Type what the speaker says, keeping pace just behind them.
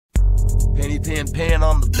Penny Pan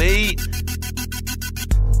on the beat.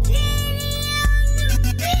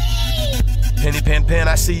 Penny Pan,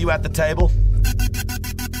 I see you at the table.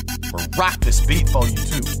 Or rock this beat for you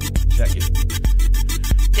too. Check it.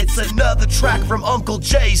 It's another track from Uncle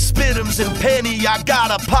Jay, Spiddimz and Penny. I got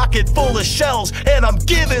a pocket full of shells and I'm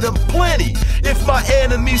giving them plenty. If my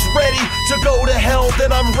enemy's ready to go to hell, then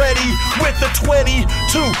I'm ready with the 22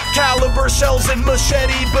 caliber shells and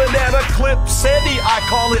machete, banana clip sandy. I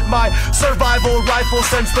call it my survival rifle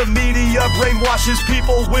since the media brainwashes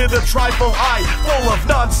people with a trifle eye full of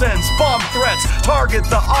nonsense. Bomb threats target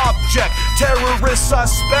the object. Terrorist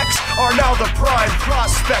suspects are now the prime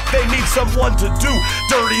prospect. They need someone to do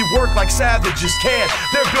dirty work like savages can.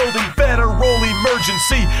 They're building federal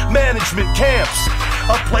emergency management camps,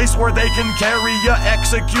 a place where they can carry ya,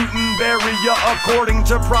 execute and bury ya according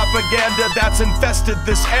to propaganda that's infested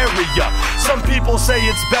this area. Some people say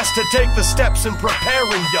it's best to take the steps in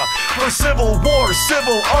preparing ya for civil war,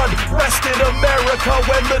 civil unrest in America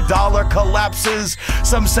when the dollar collapses.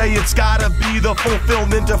 Some say it's gotta be the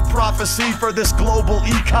fulfillment of prophecy for this global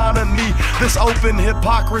economy. This open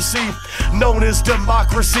hypocrisy known as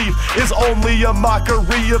democracy is only a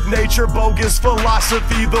mockery of nature, bogus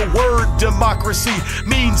philosophy. The word democracy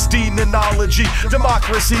means demonology.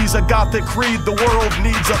 Democracy's a gothic creed. The world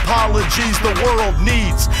needs apologies. The world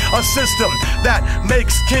needs a system that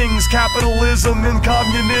makes kings. Capitalism and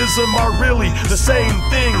communism are really the same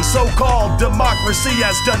thing. So-called democracy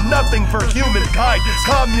has done nothing for humankind.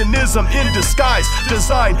 Communism in disguise,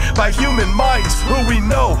 designed by human minds who we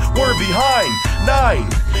know we're behind. 9,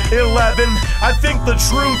 11, I think the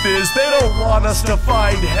truth is they don't want us to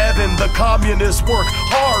find heaven. The communists work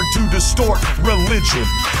hard to distort religion,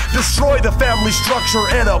 destroy the family structure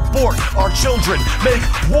and abort our children, make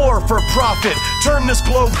war for profit, turn this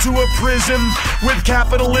globe to a prison with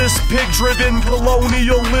capitalist, pig-driven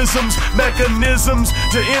colonialisms, mechanisms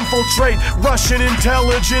to infiltrate Russian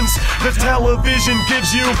intelligence. The television gives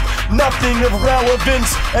you nothing of relevance,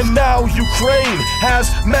 and now Ukraine has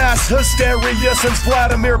mass hysteria since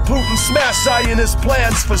Vladimir Putin smashed Zionist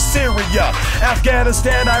plans for Syria,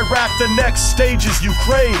 Afghanistan, Iraq. The next stage is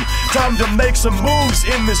Ukraine. Time to make some moves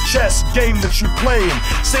in this chess game that you're playing.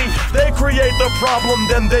 See, they create the problem,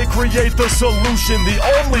 then they create the solution. The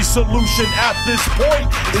only solution at this point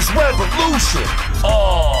is revolution.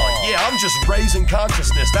 Oh, yeah, I'm just raising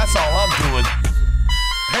consciousness. That's all I'm doing.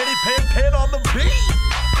 Penny Pan on the beat.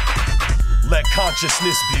 Let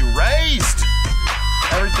consciousness be raised.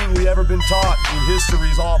 Everything we ever been taught in history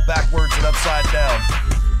is all backwards and upside down.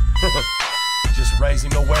 Just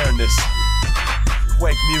raising awareness.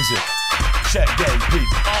 Quake music. Check game peep.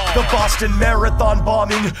 The Boston Marathon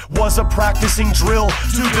bombing was a practicing drill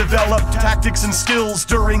to develop tactics and skills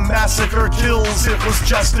during massacre kills. It was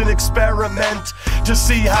just an experiment to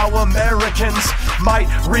see how Americans might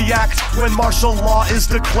react when martial law is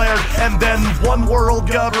declared, and then one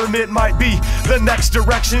world government might be the next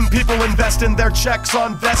direction. People invest in their checks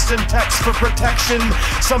on vests and techs for protection.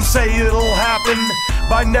 Some say it'll happen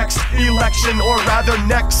by next election, or rather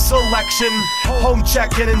next selection. Home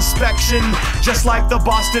check and inspection, just like the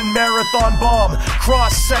Boston Marathon bomb.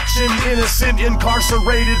 Cross-section, innocent,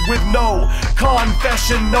 incarcerated with no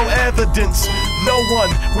confession, no evidence, no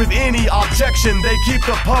one with any objection. They keep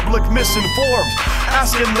the public misinformed,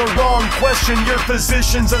 asking the wrong question. Your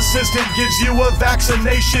physician's assistant gives you a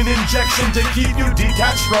vaccination injection to keep you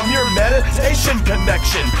detached from your meditation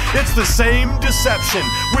connection. It's the same deception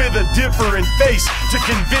with a different face to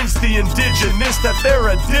convince the indigenous that they're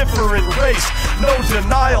a different race. No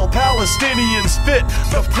denial, Palestinians fit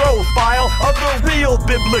the profile of the real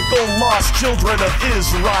biblical lost children of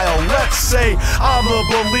Israel. Let's say I'm a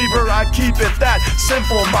believer, I keep it that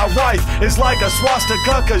simple. My wife is like a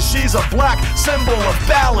swastika cause she's a black symbol of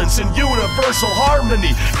balance and universal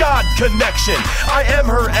harmony. God connection, I am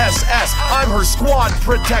her SS, I'm her squad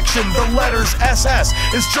protection. The letters SS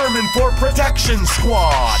is German for protection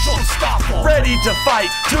squad. Ready to fight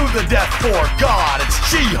to the death for God, it's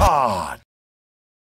jihad.